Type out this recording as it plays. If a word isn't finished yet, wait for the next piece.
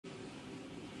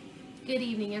Good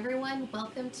evening, everyone.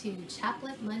 Welcome to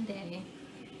Chaplet Monday.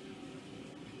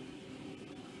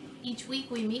 Each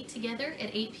week we meet together at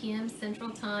 8 p.m.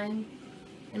 Central Time,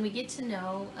 and we get to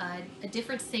know a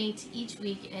different saint each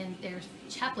week and their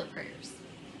chaplet prayers.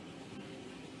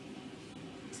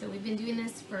 So we've been doing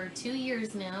this for 2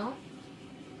 years now,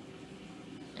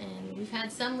 and we've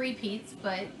had some repeats,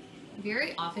 but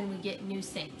very often we get new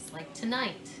saints, like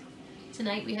tonight.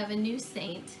 Tonight we have a new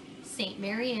saint, Saint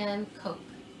Marianne Cope.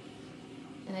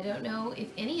 And I don't know if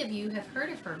any of you have heard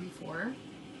of her before.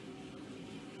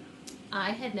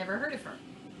 I had never heard of her.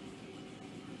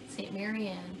 Saint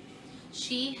Marianne.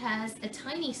 She has a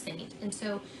tiny saint, and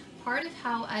so part of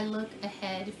how I look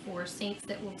ahead for saints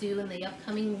that we'll do in the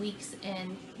upcoming weeks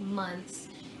and months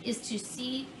is to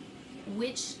see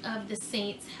which of the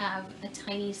saints have a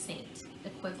tiny saint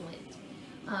equivalent.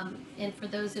 And for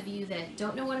those of you that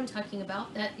don't know what I'm talking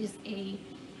about, that is a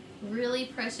really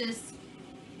precious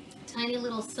tiny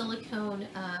little silicone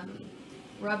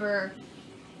rubber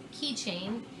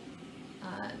keychain.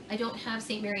 I don't have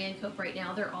Saint Marianne Cope right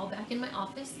now. They're all back in my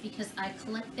office because I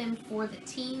collect them for the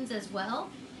teens as well.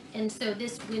 And so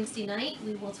this Wednesday night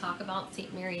we will talk about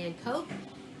Saint Marianne Cope,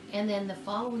 and then the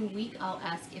following week I'll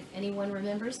ask if anyone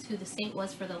remembers who the saint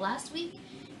was for the last week,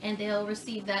 and they'll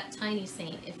receive that tiny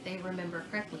saint if they remember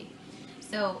correctly.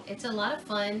 So it's a lot of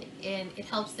fun, and it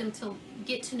helps them to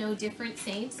get to know different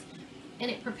saints, and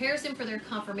it prepares them for their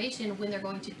confirmation when they're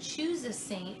going to choose a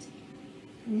saint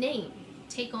name,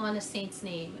 take on a saint's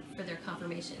name for their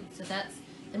confirmation. So that's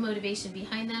the motivation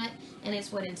behind that, and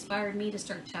it's what inspired me to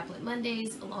start Chaplet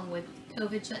Mondays along with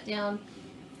COVID shutdown.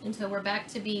 And so we're glad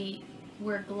to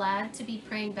be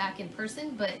praying back in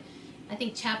person, but I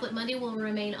think Chaplet Monday will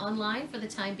remain online for the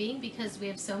time being because we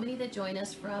have so many that join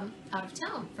us from out of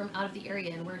town, from out of the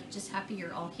area, and we're just happy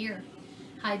you're all here.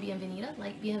 Hi, bienvenida,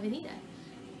 like bienvenida.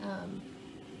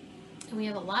 And we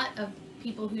have a lot of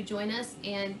people who join us,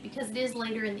 and because it is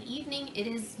later in the evening, it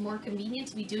is more convenient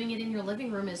to be doing it in your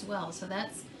living room as well. So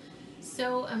that's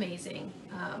so amazing.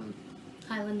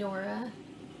 Hi, Lenora.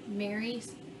 Mary,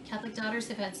 Catholic daughters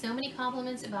have had so many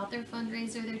compliments about their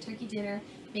fundraiser, their turkey dinner.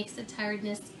 Makes the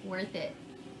tiredness worth it.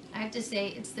 I have to say,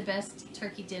 it's the best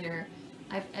turkey dinner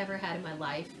I've ever had in my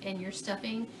life. And your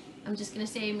stuffing, I'm just going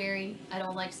to say, Mary, I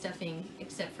don't like stuffing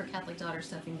except for Catholic daughter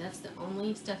stuffing. That's the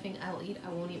only stuffing I will eat. I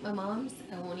won't eat my mom's.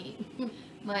 I won't eat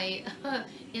my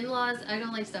in-laws. I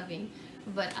don't like stuffing,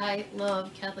 but I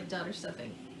love Catholic daughter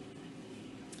stuffing.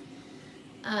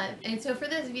 And so for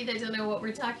those of you that don't know what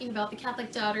we're talking about, the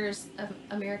Catholic Daughters of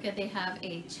America, they have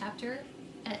a chapter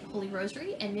at Holy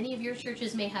Rosary, and many of your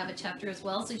churches may have a chapter as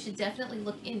well, so you should definitely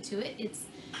look into it. It's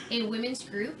a women's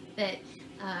group that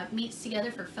meets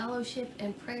together for fellowship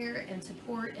and prayer and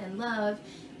support and love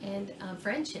and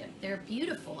friendship. They're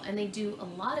beautiful, and they do a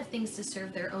lot of things to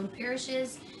serve their own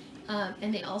parishes,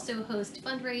 and they also host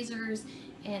fundraisers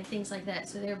and things like that.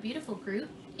 So they're a beautiful group,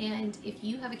 and if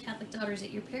you have a Catholic Daughters at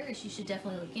your parish, you should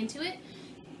definitely look into it.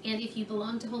 And if you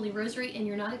belong to Holy Rosary and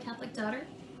you're not a Catholic daughter,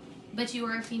 but you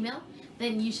are a female,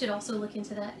 then you should also look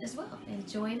into that as well and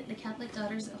join the Catholic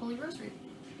Daughters at Holy Rosary.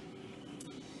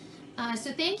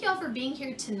 So thank you all for being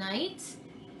here tonight.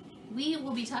 We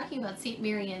will be talking about Saint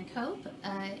Marianne Cope,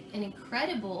 an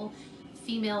incredible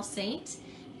female saint,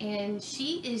 and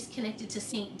she is connected to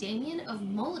Saint Damien of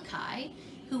Moloka'i,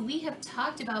 who we have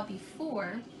talked about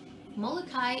before.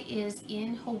 Moloka'i is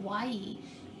in Hawaii,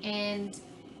 and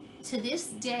to this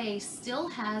day still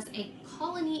has a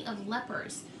colony of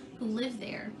lepers who live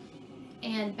there.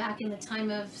 And back in the time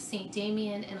of Saint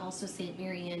Damien and also Saint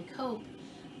Marianne Cope,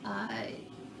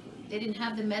 they didn't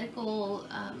have the medical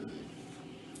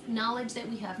knowledge that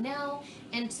we have now,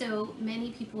 and so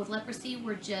many people with leprosy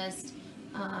were just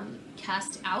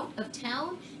cast out of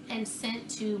town and sent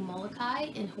to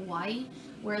Moloka'i in Hawaii,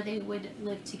 where they would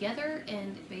live together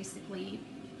and basically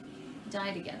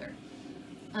die together.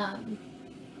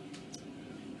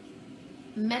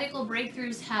 Medical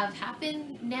breakthroughs have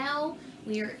happened now.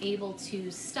 We are able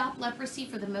to stop leprosy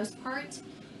for the most part,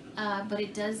 but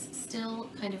it does still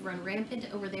kind of run rampant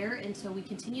over there, and so we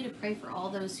continue to pray for all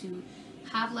those who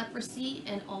have leprosy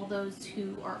and all those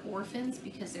who are orphans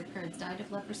because their parents died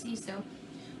of leprosy. So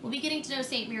we'll be getting to know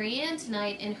Saint Marianne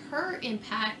tonight and her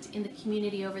impact in the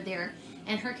community over there,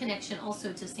 and her connection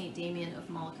also to Saint Damien of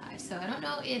Moloka'i. So I don't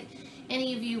know if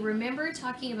any of you remember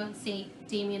talking about Saint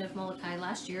Damien of Moloka'i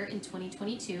last year in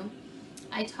 2022.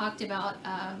 I talked about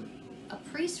a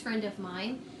priest friend of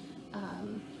mine,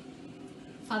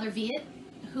 Father Viet,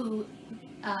 who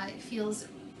feels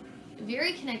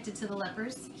very connected to the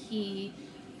lepers. He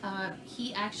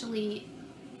actually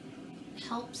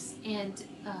helps and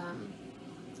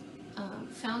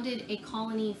founded a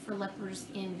colony for lepers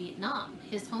in Vietnam,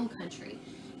 his home country.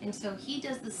 And so he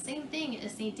does the same thing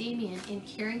as St. Damien in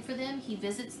caring for them. He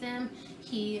visits them,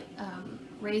 he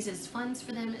raises funds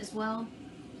for them as well.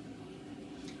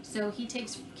 So he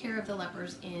takes care of the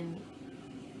lepers in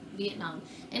Vietnam.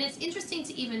 And it's interesting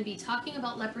to even be talking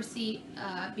about leprosy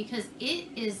because it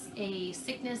is a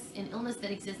sickness and illness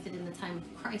that existed in the time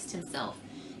of Christ himself.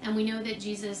 And we know that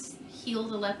Jesus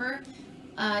healed a leper.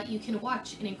 You can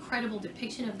watch an incredible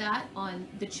depiction of that on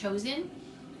The Chosen,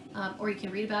 or you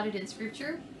can read about it in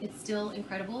Scripture. It's still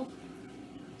incredible.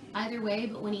 Either way,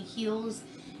 but when he heals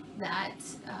that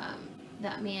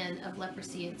that man of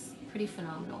leprosy, it's pretty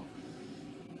phenomenal.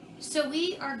 So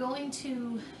we are going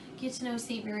to get to know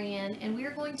Saint Marianne, and we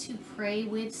are going to pray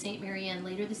with Saint Marianne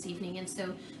later this evening. And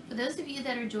so for those of you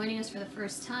that are joining us for the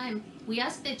first time, we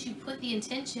ask that you put the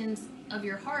intentions of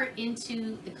your heart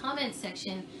into the comment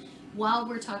section while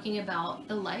we're talking about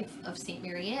the life of Saint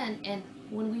Marianne. And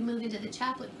when we move into the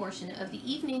chaplet portion of the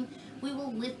evening, we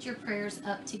will lift your prayers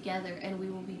up together, and we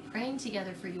will be praying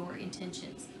together for your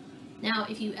intentions. Now,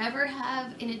 if you ever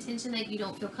have an intention that you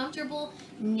don't feel comfortable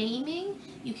naming,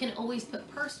 you can always put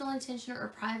personal intention or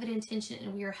private intention,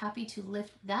 and we are happy to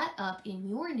lift that up in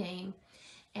your name.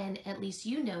 And at least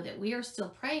you know that we are still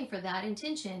praying for that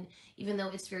intention, even though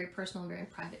it's very personal and very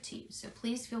private to you. So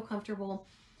please feel comfortable.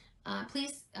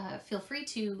 Please feel free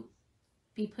to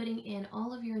be putting in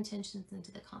all of your intentions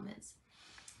into the comments.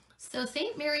 So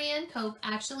Saint Marianne Cope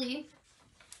actually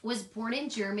was born in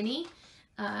Germany,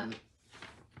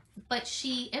 but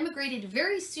she immigrated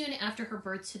very soon after her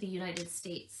birth to the United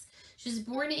States. She was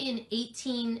born in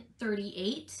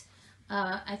 1838.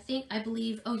 I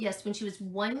believe, oh yes, when she was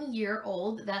 1 year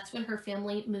old, that's when her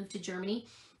family moved to Germany.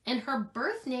 And her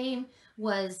birth name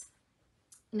was,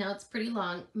 now it's pretty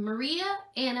long, Maria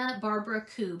Anna Barbara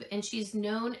Cope, and she's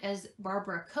known as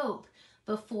Barbara Cope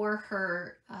before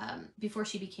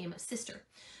she became a sister.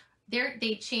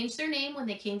 They changed their name when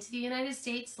they came to the United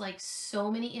States, like so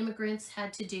many immigrants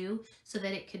had to do, so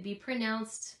that it could be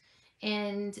pronounced.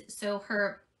 And so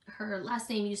her last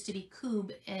name used to be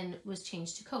Cope and was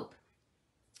changed to Cope.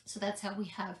 So that's how we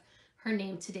have her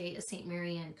name today as Saint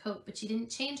Marianne Cope. But she didn't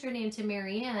change her name to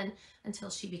Marianne until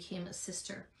she became a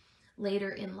sister later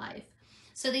in life.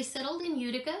 So they settled in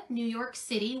Utica, New York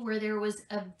City, where there was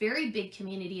a very big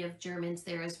community of Germans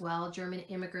there as well, German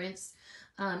immigrants.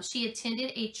 She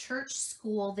attended a church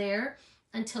school there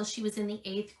until she was in the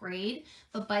 8th grade.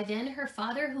 But by then her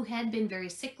father, who had been very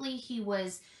sickly, he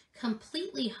was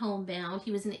completely homebound.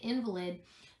 He was an invalid.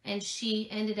 And she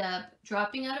ended up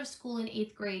dropping out of school in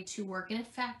 8th grade to work in a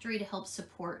factory to help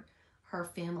support her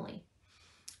family.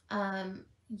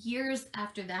 Years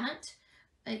after that,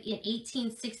 in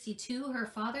 1862, her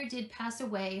father did pass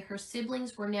away. Her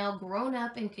siblings were now grown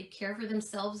up and could care for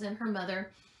themselves and her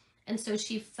mother. And so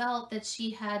she felt that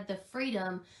she had the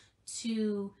freedom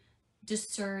to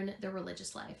discern the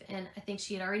religious life. And I think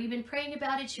she had already been praying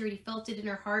about it. She already felt it in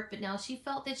her heart, but now she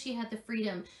felt that she had the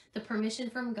freedom, the permission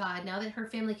from God. Now that her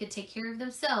family could take care of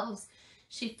themselves,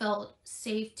 she felt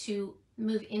safe to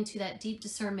move into that deep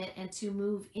discernment and to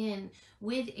move in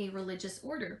with a religious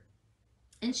order.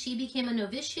 And she became a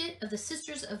novitiate of the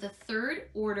Sisters of the Third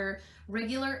Order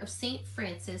Regular of St.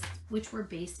 Francis, which were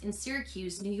based in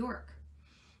Syracuse, New York.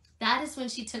 That is when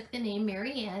she took the name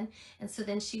Marianne, and so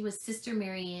then she was Sister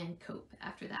Marianne Cope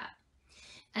after that.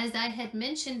 As I had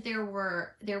mentioned, there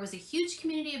was a huge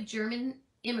community of German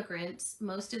immigrants,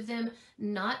 most of them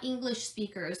not English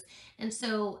speakers, and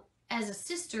so as a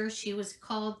sister, she was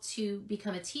called to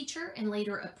become a teacher and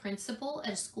later a principal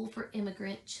at a school for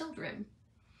immigrant children.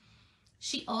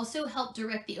 She also helped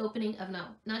direct the opening of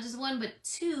not just one, but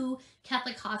 2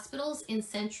 Catholic hospitals in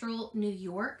central New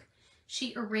York.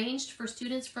 She arranged for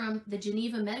students from the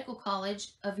Geneva Medical College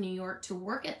of New York to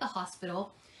work at the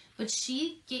hospital, but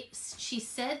she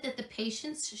said that the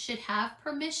patients should have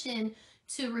permission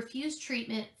to refuse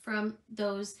treatment from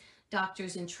those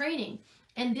doctors in training.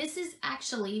 And this is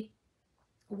actually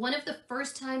one of the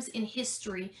first times in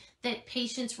history that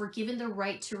patients were given the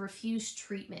right to refuse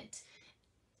treatment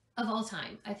of all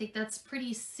time. I think that's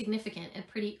pretty significant and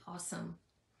pretty awesome.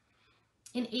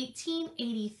 In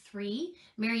 1883,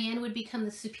 Marianne would become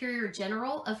the superior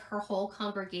general of her whole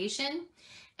congregation,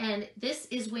 and this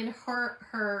is when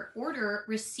her order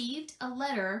received a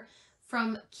letter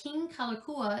from King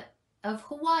Kalakua of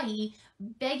Hawaii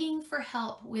begging for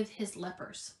help with his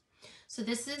lepers. So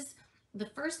this is the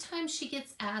first time she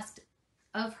gets asked,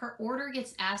 of her order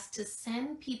gets asked to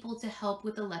send people to help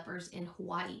with the lepers in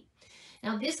Hawaii.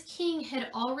 Now this king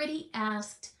had already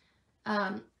asked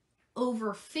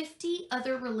over 50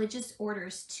 other religious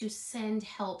orders to send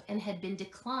help and had been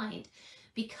declined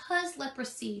because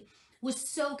leprosy was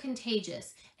so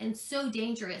contagious and so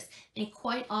dangerous and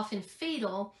quite often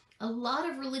fatal. A lot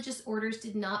of religious orders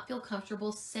did not feel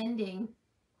comfortable sending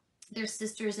their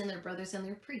sisters and their brothers and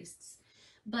their priests.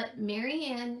 But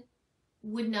Marianne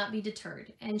would not be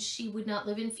deterred, and she would not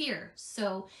live in fear.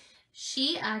 So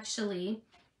she actually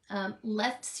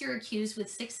left Syracuse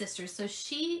with 6 sisters. So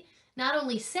she not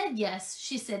only said yes,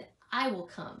 she said, I will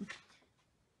come.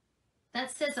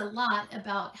 That says a lot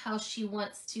about how she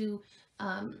wants to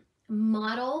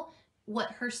model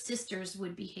what her sisters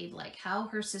would behave like, how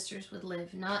her sisters would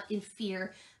live, not in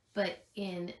fear, but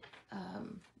in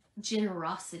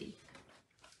generosity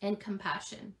and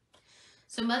compassion.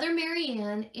 So Mother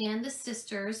Marianne and the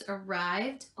sisters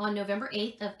arrived on November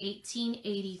 8th of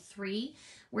 1883,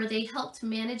 where they helped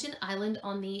manage an island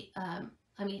on the,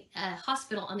 a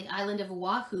hospital on the island of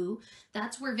Oahu.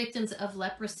 That's where victims of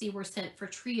leprosy were sent for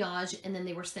triage, and then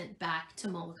they were sent back to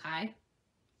Molokai.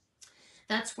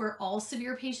 That's where all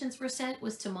severe patients were sent,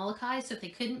 was to Molokai. So if they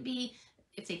couldn't be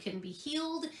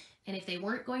healed, and if they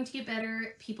weren't going to get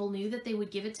better, people knew that they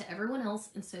would give it to everyone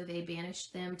else, and so they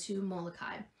banished them to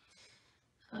Molokai.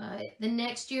 The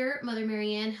next year, Mother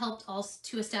Marianne helped also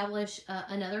to establish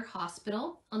another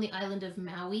hospital on the island of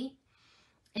Maui.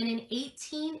 And in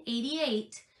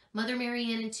 1888, Mother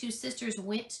Marianne and 2 sisters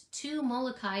went to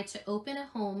Molokai to open a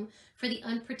home for the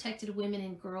unprotected women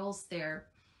and girls there.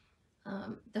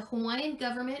 The Hawaiian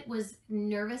government was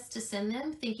nervous to send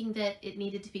them, thinking that it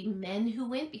needed to be men who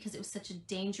went because it was such a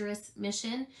dangerous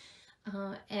mission.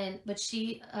 But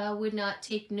she would not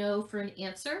take no for an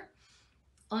answer.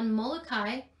 On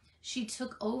Molokai, she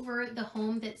took over the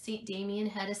home that Saint Damien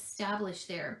had established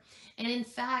there. And in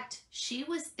fact, she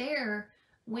was there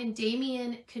when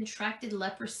Damien contracted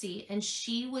leprosy, and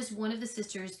she was one of the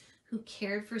sisters who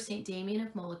cared for Saint Damien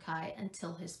of Molokai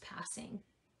until his passing.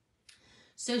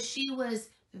 So she was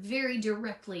very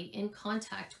directly in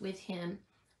contact with him,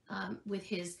 with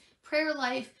his prayer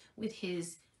life, with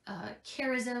his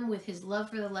charism, with his love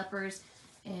for the lepers.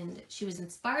 And she was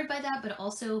inspired by that, but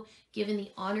also given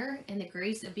the honor and the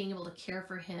grace of being able to care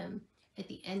for him at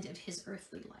the end of his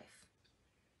earthly life.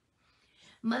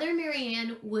 Mother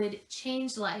Marianne would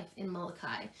change life in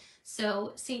Molokai.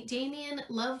 So St. Damien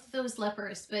loved those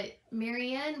lepers, but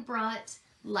Marianne brought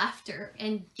laughter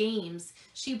and games.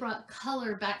 She brought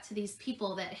color back to these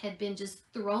people that had been just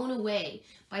thrown away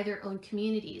by their own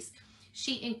communities.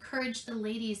 She encouraged the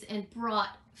ladies and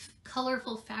brought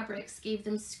colorful fabrics, gave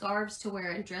them scarves to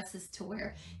wear and dresses to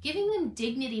wear, giving them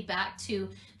dignity back to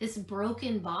this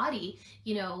broken body.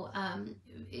 You know,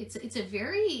 it's a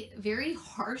very, very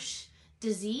harsh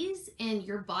disease, and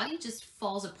your body just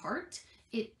falls apart.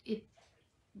 It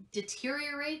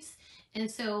deteriorates, and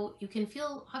so you can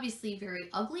feel obviously very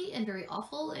ugly and very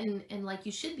awful, and like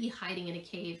you should be hiding in a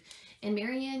cave. And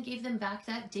Marianne gave them back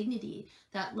that dignity,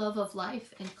 that love of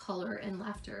life and color and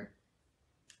laughter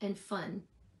and fun.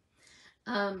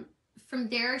 From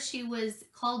there, she was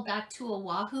called back to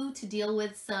Oahu to deal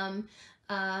with some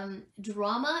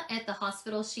drama at the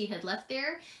hospital she had left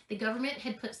there. The government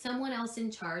had put someone else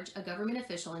in charge, a government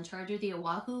official in charge of the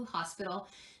Oahu hospital.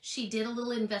 She did a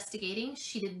little investigating.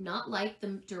 She did not like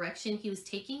the direction he was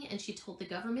taking, and she told the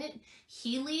government,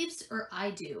 he leaves or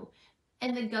I do.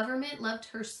 And the government loved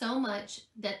her so much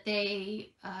that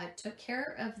they took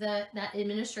care of that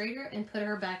administrator and put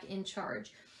her back in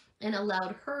charge and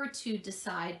allowed her to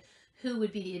decide who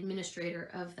would be the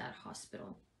administrator of that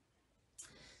hospital.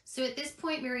 So at this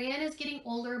point, Marianne is getting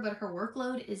older, but her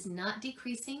workload is not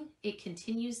decreasing. It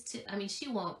continues to, she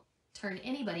won't turn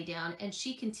anybody down, and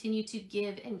she continued to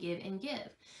give and give and give.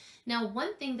 Now,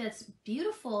 one thing that's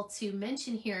beautiful to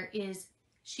mention here is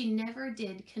she never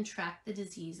did contract the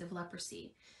disease of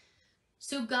leprosy.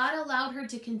 So God allowed her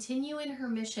to continue in her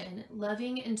mission,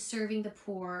 loving and serving the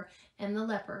poor and the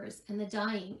lepers and the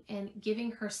dying, and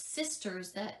giving her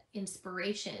sisters that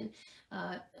inspiration,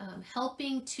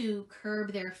 helping to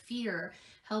curb their fear,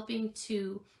 helping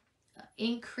to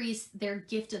increase their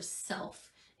gift of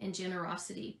self and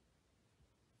generosity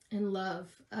and love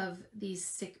of these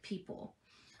sick people.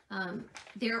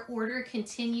 Their order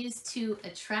continues to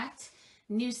attract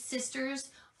new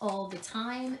sisters all the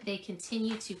time. They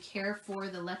continue to care for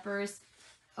the lepers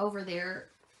over there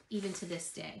even to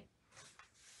this day.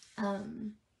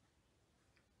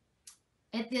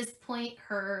 At this point,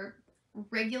 her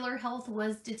regular health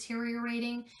was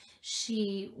deteriorating.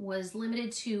 She was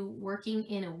limited to working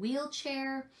in a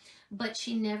wheelchair, but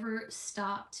she never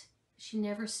stopped. She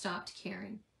never stopped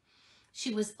caring.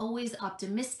 She was always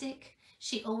optimistic.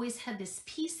 She always had this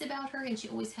peace about her, and she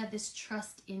always had this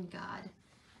trust in God.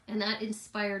 And that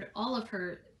inspired all of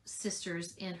her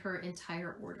sisters and her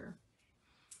entire order.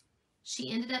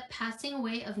 She ended up passing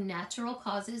away of natural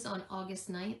causes on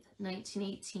August 9th,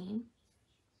 1918.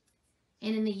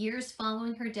 And in the years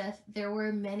following her death, there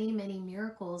were many, many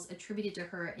miracles attributed to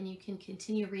her, and you can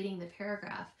continue reading the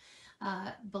paragraph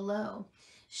below.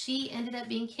 She ended up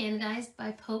being canonized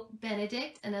by Pope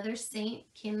Benedict, another saint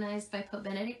canonized by Pope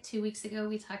Benedict. 2 weeks ago,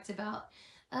 we talked about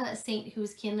a saint who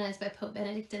was canonized by Pope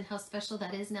Benedict and how special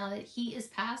that is now that he is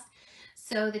passed.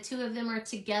 So the two of them are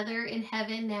together in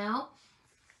heaven now,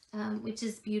 which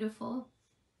is beautiful.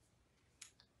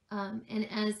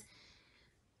 And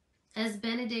as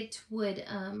Benedict would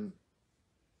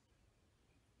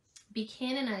be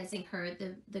canonizing her,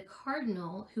 the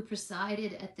cardinal who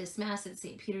presided at this Mass at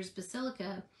St. Peter's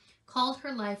Basilica called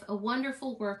her life a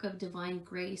wonderful work of divine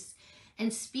grace.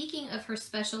 And speaking of her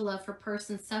special love for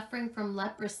persons suffering from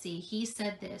leprosy, he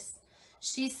said this: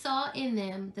 "She saw in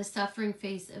them the suffering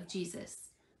face of Jesus.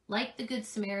 Like the Good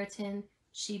Samaritan,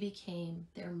 she became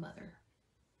their mother."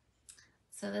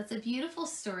 So that's a beautiful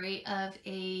story of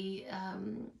a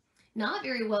not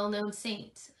very well-known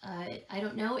saint. I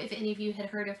don't know if any of you had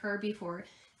heard of her before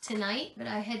tonight, but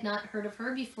I had not heard of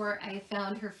her before I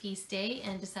found her feast day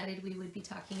and decided we would be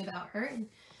talking about her. And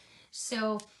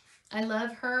so I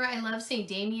love her. I love St.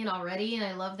 Damien already, and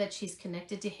I love that she's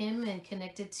connected to him and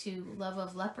connected to love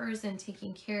of lepers and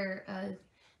taking care of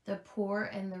the poor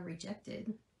and the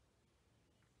rejected.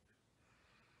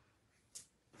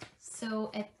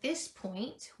 So at this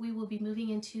point, we will be moving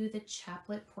into the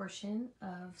chaplet portion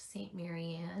of Saint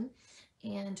Marianne.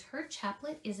 And her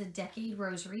chaplet is a decade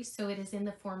rosary, so it is in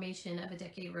the formation of a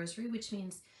decade rosary, which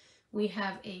means we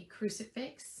have a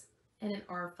crucifix and an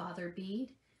Our Father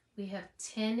bead. We have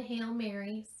 10 Hail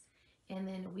Marys, and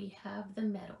then we have the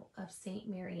medal of Saint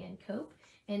Marianne Cope.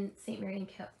 And Saint Marianne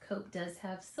Cope does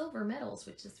have silver medals,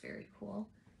 which is very cool,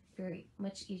 very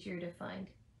much easier to find.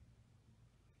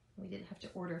 We didn't have to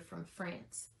order from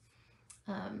France.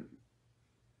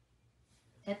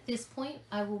 At this point,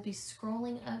 I will be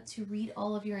scrolling up to read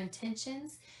all of your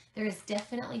intentions. There is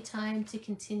definitely time to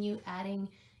continue adding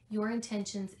your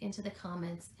intentions into the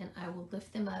comments, and I will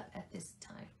lift them up at this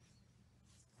time.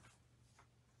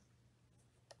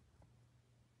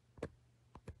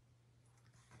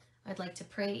 I'd like to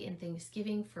pray in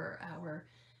thanksgiving for our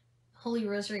Holy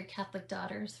Rosary Catholic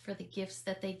daughters, for the gifts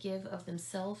that they give of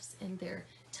themselves and their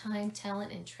time,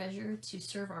 talent, and treasure to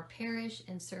serve our parish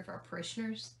and serve our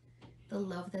parishioners, the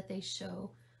love that they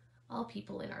show all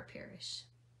people in our parish.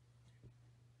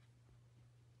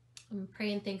 I'm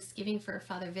praying thanksgiving for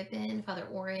Father Vipin, Father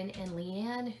Oren, and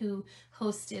Leanne, who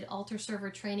hosted altar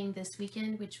server training this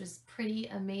weekend, which was pretty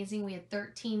amazing. We had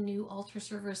 13 new altar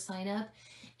servers sign up,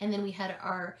 and then we had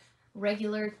our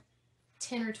regular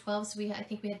 10 or 12, so I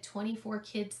think we had 24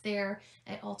 kids there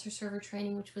at altar server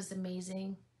training, which was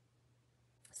amazing.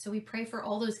 So we pray for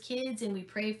all those kids, and we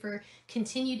pray for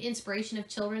continued inspiration of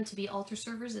children to be altar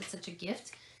servers. It's such a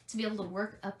gift to be able to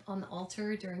work up on the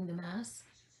altar during the Mass.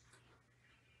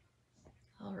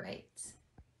 All right.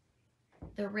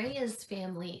 The Reyes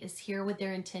family is here with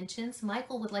their intentions.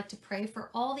 Michael would like to pray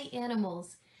for all the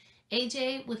animals.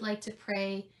 AJ would like to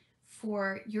pray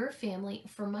for your family,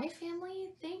 for my family.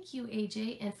 Thank you,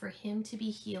 AJ, and for him to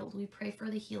be healed. We pray for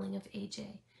the healing of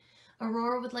AJ.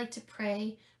 Aurora would like to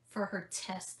pray for her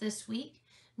test this week.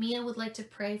 Mia would like to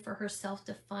pray for herself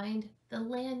to find the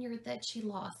lanyard that she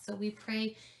lost. So we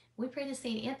pray to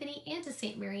St. Anthony and to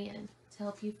St. Marianne to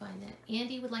help you find that.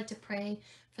 Andy would like to pray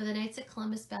for the Knights of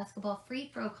Columbus basketball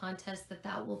free throw contest,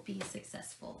 that will be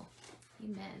successful.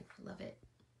 Amen. Love it.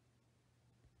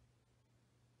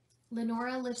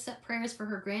 Lenora lifts up prayers for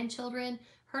her grandchildren,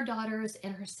 her daughters,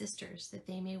 and her sisters, that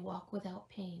they may walk without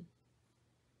pain.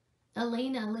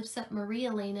 Elena lifts up Maria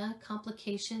Elena,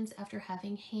 complications after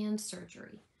having hand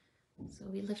surgery. So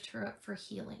we lift her up for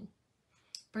healing.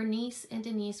 Bernice and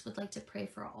Denise would like to pray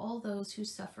for all those who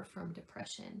suffer from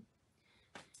depression.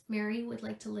 Mary would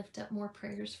like to lift up more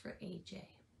prayers for AJ.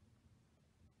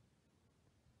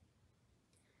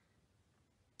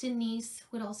 Denise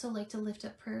would also like to lift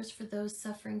up prayers for those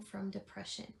suffering from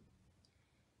depression.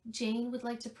 Jane would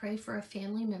like to pray for a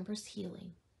family member's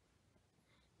healing.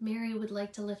 Mary would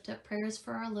like to lift up prayers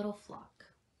for our little flock.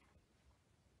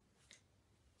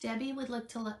 Debbie would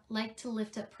like to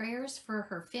lift up prayers for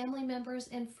her family members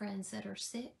and friends that are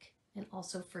sick, and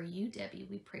also for you, Debbie.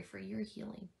 We pray for your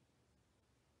healing.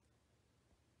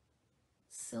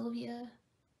 Sylvia,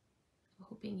 I'm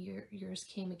hoping yours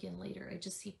came again later. I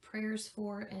just see prayers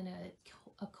for and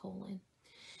a colon.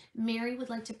 Mary would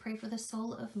like to pray for the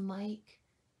soul of Mike,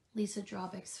 Lisa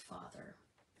Drawbeck's father.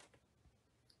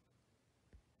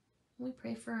 We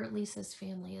pray for Lisa's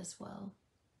family as well.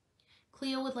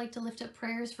 Cleo would like to lift up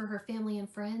prayers for her family and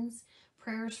friends,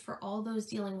 prayers for all those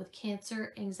dealing with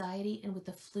cancer, anxiety, and with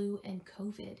the flu and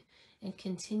COVID, and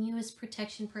continuous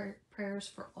protection prayers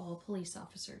for all police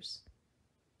officers.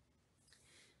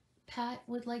 Pat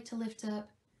would like to lift up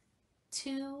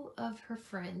 2 of her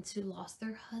friends who lost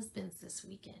their husbands this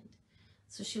weekend.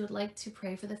 So she would like to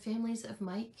pray for the families of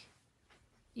Mike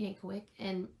Yankowick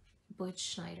and Butch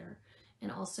Schneider,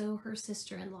 and also her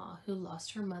sister-in-law who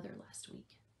lost her mother last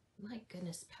week. My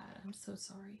goodness, Pat, I'm so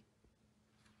sorry.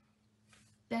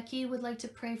 Becky would like to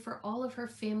pray for all of her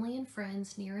family and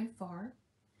friends near and far.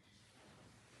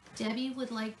 Debbie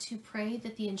would like to pray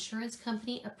that the insurance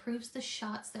company approves the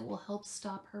shots that will help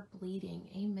stop her bleeding.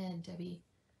 Amen, Debbie.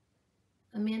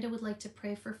 Amanda would like to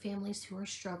pray for families who are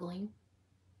struggling.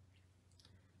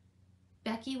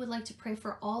 Becky would like to pray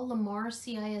for all Lamar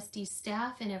CISD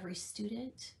staff and every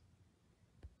student.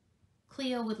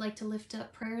 Cleo would like to lift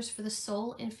up prayers for the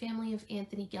soul and family of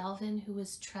Anthony Galvin, who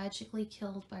was tragically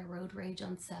killed by road rage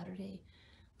on Saturday,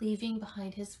 leaving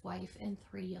behind his wife and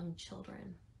 3 young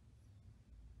children.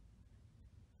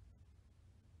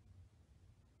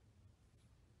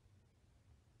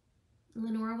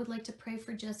 Lenora would like to pray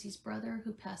for Jesse's brother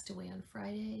who passed away on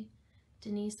Friday.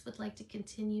 Denise would like to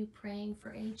continue praying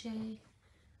for AJ.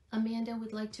 Amanda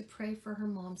would like to pray for her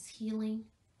mom's healing.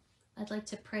 I'd like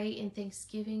to pray in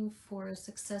thanksgiving for a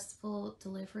successful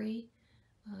delivery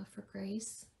for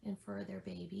Grace and for their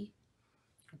baby.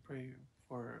 I pray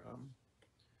for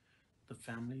the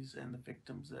families and the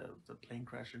victims of the plane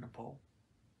crash in Nepal.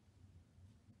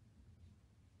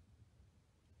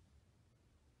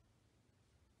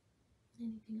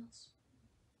 Anything else?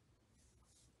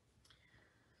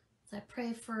 So I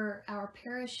pray for our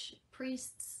parish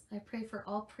priests. I pray for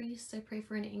all priests. I pray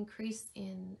for an increase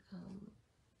in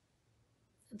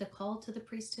the call to the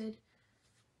priesthood.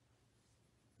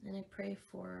 And I pray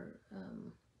for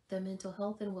the mental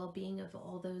health and well-being of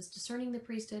all those discerning the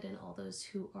priesthood and all those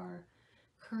who are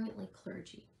currently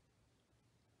clergy.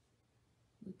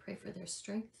 We pray for their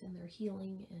strength and their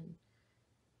healing, and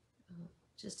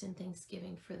just in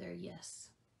thanksgiving for their yes.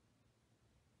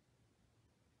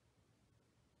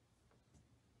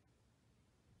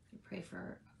 I pray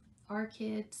for our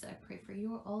kids. I pray for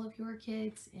all of your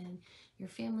kids and your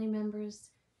family members,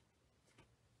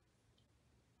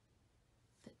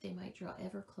 that they might draw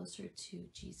ever closer to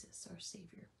Jesus, our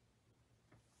Savior.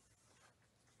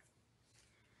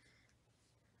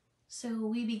 So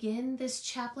we begin this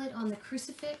chaplet on the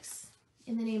crucifix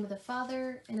in the name of the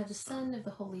Father, and of the Son, and of the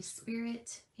Holy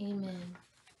Spirit. Amen.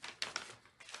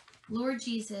 Lord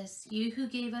Jesus, you who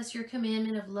gave us your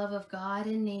commandment of love of God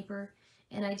and neighbor,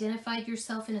 and identified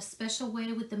yourself in a special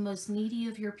way with the most needy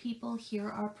of your people, hear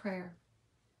our prayer.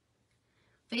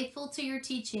 Faithful to your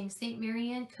teaching, Saint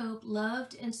Marianne Cope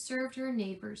loved and served her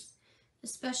neighbors,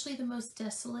 especially the most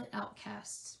desolate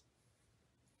outcasts,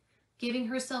 giving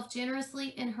herself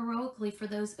generously and heroically for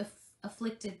those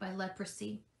afflicted by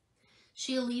leprosy.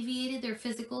 She alleviated their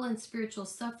physical and spiritual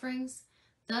sufferings,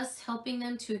 thus helping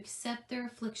them to accept their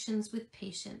afflictions with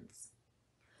patience.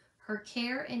 Her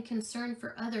care and concern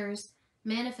for others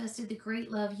manifested the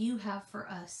great love you have for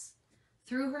us.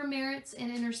 Through her merits and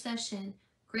intercession,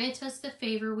 grant us the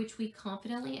favor which we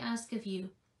confidently ask of you,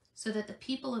 so that the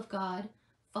people of God,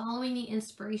 following the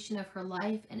inspiration of her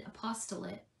life and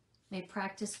apostolate, may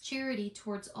practice charity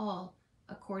towards all,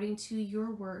 according to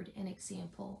your word and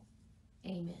example.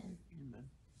 Amen. Amen.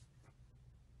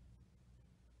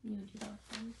 You want to do that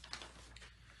for me?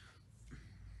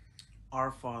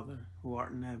 Our Father, who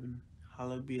art in heaven,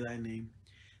 hallowed be thy name.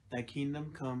 Thy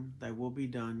kingdom come, thy will be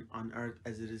done, on earth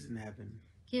as it is in heaven.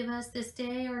 Give us this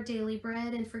day our daily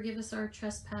bread, and forgive us our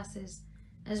trespasses,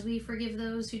 as we forgive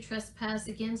those who trespass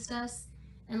against us.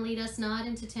 And lead us not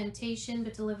into temptation,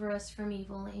 but deliver us from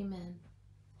evil. Amen.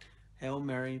 Hail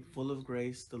Mary, full of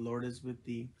grace, the Lord is with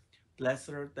thee.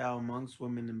 Blessed art thou amongst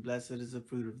women, and blessed is the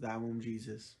fruit of thy womb,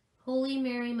 Jesus. Holy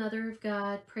Mary, Mother of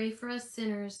God, pray for us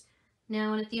sinners,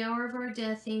 now and at the hour of our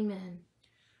death. Amen.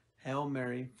 Hail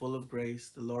Mary, full of grace,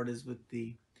 the Lord is with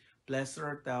thee. Blessed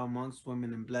art thou amongst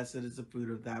women, and blessed is the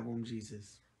fruit of thy womb,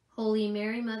 Jesus. Holy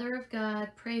Mary, Mother of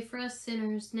God, pray for us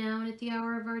sinners, now and at the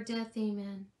hour of our death.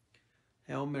 Amen.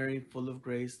 Hail Mary, full of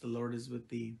grace, the Lord is with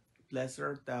thee. Blessed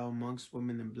art thou amongst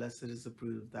women, and blessed is the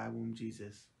fruit of thy womb,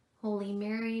 Jesus. Holy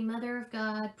Mary, Mother of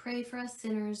God, pray for us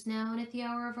sinners, now and at the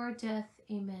hour of our death.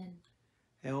 Amen.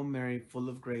 Hail Mary, full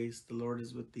of grace, the Lord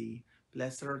is with thee.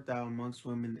 Blessed art thou amongst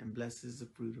women, and blessed is the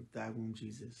fruit of thy womb,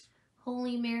 Jesus.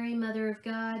 Holy Mary, Mother of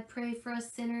God, pray for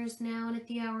us sinners now and at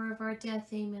the hour of our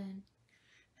death. Amen.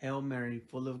 Hail Mary,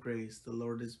 full of grace, the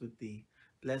Lord is with thee.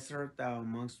 Blessed art thou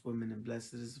amongst women, and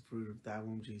blessed is the fruit of thy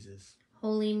womb, Jesus.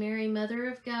 Holy Mary, Mother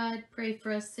of God, pray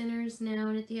for us sinners now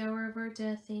and at the hour of our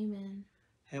death. Amen.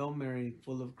 Hail Mary,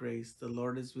 full of grace, the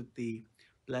Lord is with thee.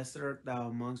 Blessed art thou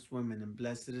amongst women, and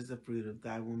blessed is the fruit of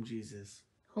thy womb, Jesus.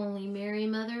 Holy Mary,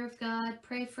 Mother of God,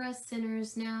 pray for us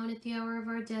sinners now and at the hour of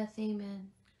our death. Amen.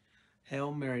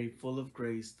 Hail Mary, full of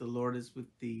grace, the Lord is with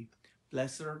thee.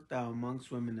 Blessed art thou amongst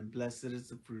women, and blessed is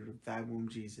the fruit of thy womb,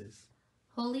 Jesus.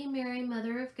 Holy Mary,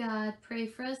 Mother of God, pray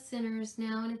for us sinners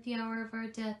now and at the hour of our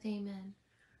death. Amen.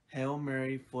 Hail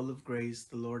Mary, full of grace,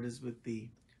 the Lord is with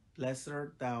thee. Blessed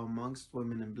art thou amongst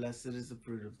women, and blessed is the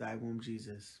fruit of thy womb,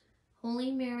 Jesus.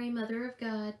 Holy Mary, Mother of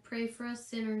God, pray for us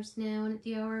sinners now and at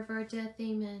the hour of our death.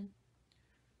 Amen.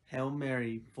 Hail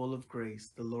Mary, full of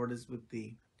grace, the Lord is with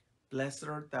thee. Blessed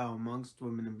art thou amongst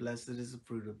women, and blessed is the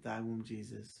fruit of thy womb,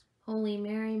 Jesus. Holy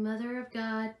Mary, Mother of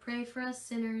God, pray for us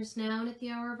sinners now and at the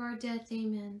hour of our death.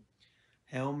 Amen.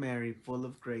 Hail Mary, full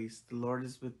of grace, the Lord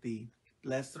is with thee.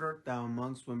 Blessed art thou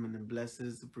amongst women, and blessed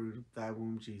is the fruit of thy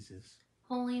womb, Jesus.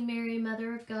 Holy Mary,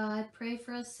 Mother of God, pray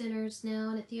for us sinners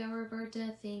now and at the hour of our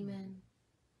death. Amen.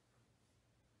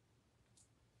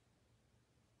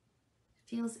 It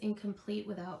feels incomplete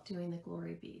without doing the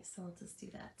Glory Be, so I'll just do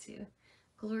that too.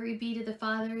 Glory be to the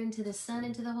Father, and to the Son,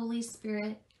 and to the Holy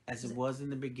Spirit. As it was in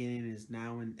the beginning, is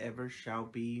now, and ever shall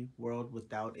be, world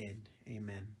without end.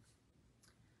 Amen.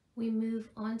 We move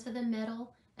on to the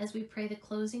medal as we pray the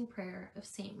closing prayer of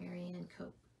Saint Marianne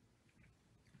Cope.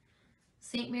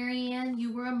 Saint Marianne,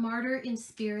 you were a martyr in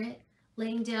spirit,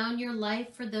 laying down your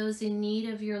life for those in need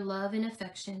of your love and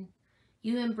affection.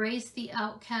 You embraced the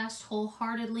outcast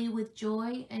wholeheartedly with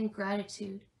joy and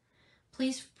gratitude.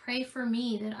 Please pray for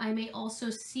me that I may also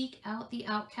seek out the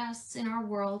outcasts in our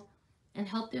world and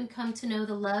help them come to know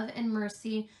the love and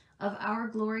mercy of our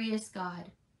glorious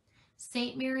God.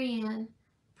 Saint Marianne,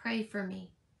 pray for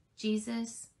me.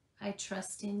 Jesus, I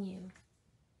trust in you.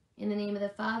 In the name of the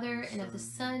Father, and of the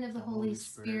Son, and of the Holy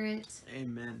Spirit.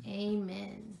 Amen.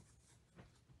 Amen.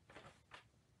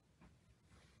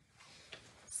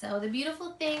 So the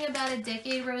beautiful thing about a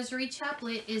Decade Rosary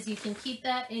Chaplet is you can keep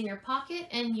that in your pocket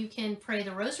and you can pray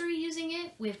the Rosary using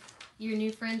it with your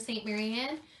new friend Saint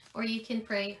Marianne, or you can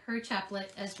pray her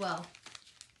chaplet as well.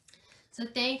 So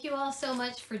thank you all so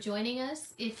much for joining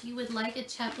us. If you would like a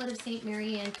chaplet of Saint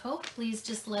Marianne Cope, please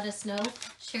just let us know.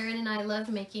 Sharon and I love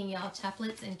making y'all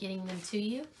chaplets and getting them to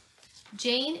you.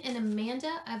 Jane and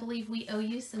Amanda, I believe we owe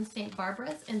you some St.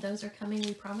 Barbara's, and those are coming,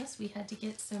 we promise. We had to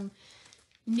get some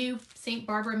new St.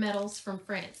 Barbara medals from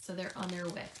France, so they're on their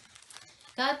way.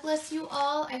 God bless you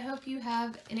all. I hope you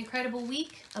have an incredible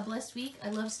week, a blessed week. I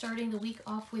love starting the week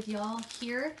off with y'all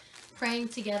here, praying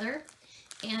together.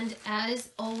 And as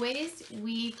always,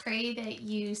 we pray that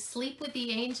you sleep with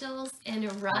the angels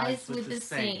and rise with the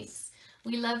saints.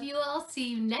 We love you all. See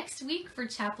you next week for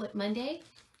Chaplet Monday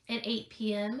at 8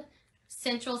 p.m.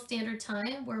 Central Standard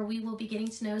Time, where we will be getting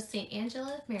to know St.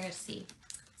 Angela of Moloka'i.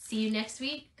 See you next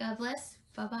week. God bless.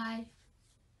 Bye-bye.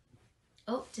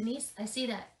 Oh, Denise, I see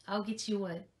that. I'll get you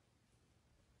wood.